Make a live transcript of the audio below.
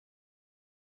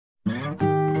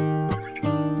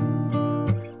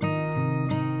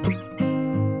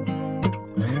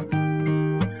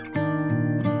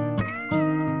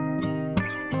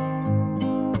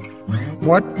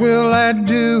What will I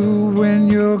do when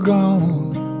you're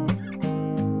gone?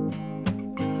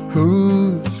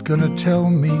 Who's gonna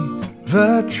tell me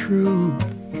the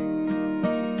truth?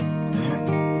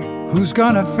 Who's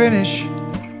gonna finish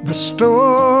the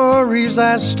stories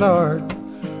I start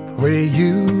the way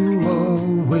you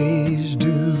always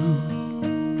do?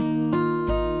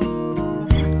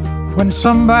 When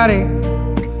somebody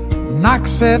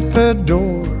knocks at the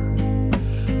door,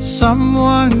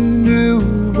 someone new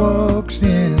walks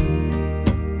in,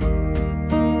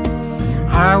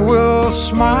 I will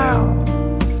smile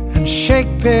and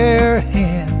shake their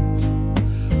hands,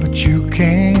 but you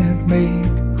can't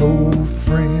make old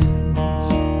friends.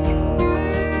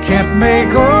 Can't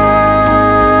make old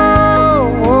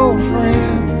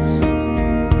friends.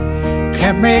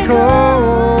 Can't make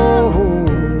old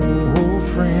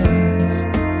friends.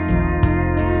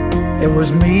 It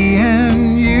was me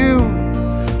and you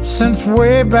since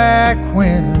way back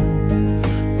when,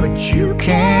 but you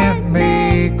can't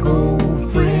make old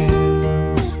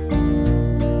friends.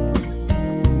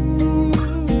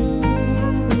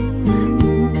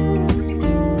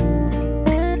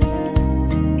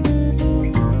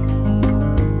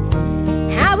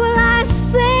 How will I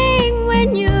sing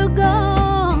when you're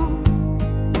gone?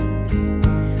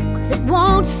 'Cause it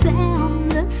won't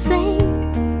sound the same.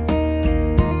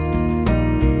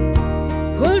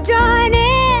 We'll join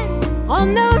in on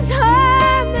those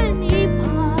harmony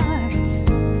parts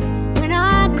when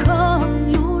I call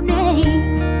your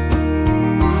name.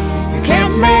 You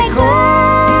can't make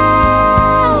old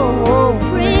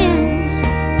friends.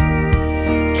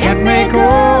 Can't make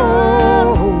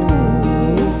old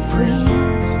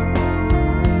friends.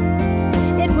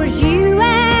 It was you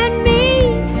and me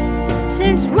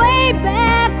since way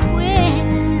back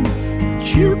when, but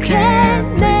you can't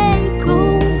make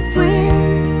old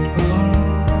friends.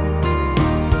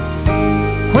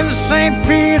 When St.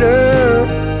 Peter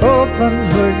opens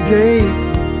the gate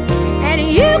And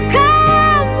you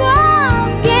come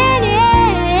walking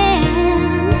in,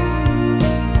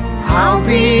 I'll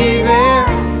be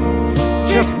there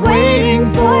just waiting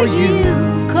for you.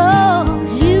 'Cause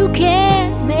you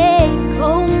can't make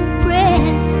old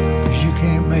friends. 'Cause you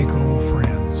can't make old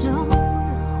friends. No, no.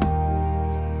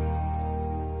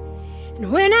 And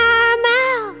when I'm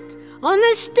out on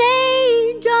the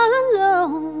stage all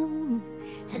alone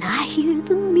and I hear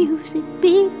the music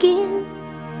begin,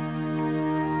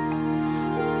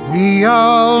 We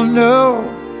all know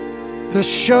the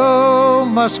show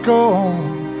must go on,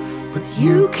 but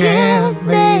you can't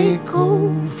make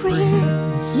old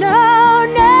friends. no,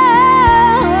 no.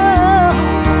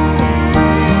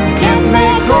 You can't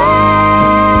make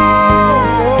old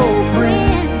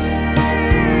friends.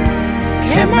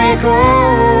 Can't make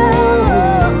old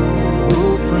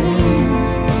friends.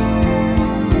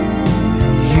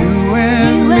 And you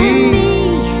and me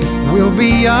will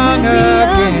be young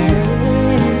again.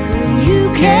 You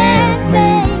Can't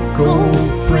make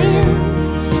old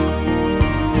friends.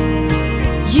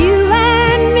 You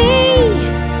and me,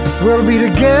 We'll be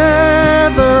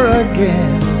together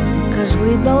again. 'cause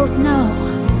we both know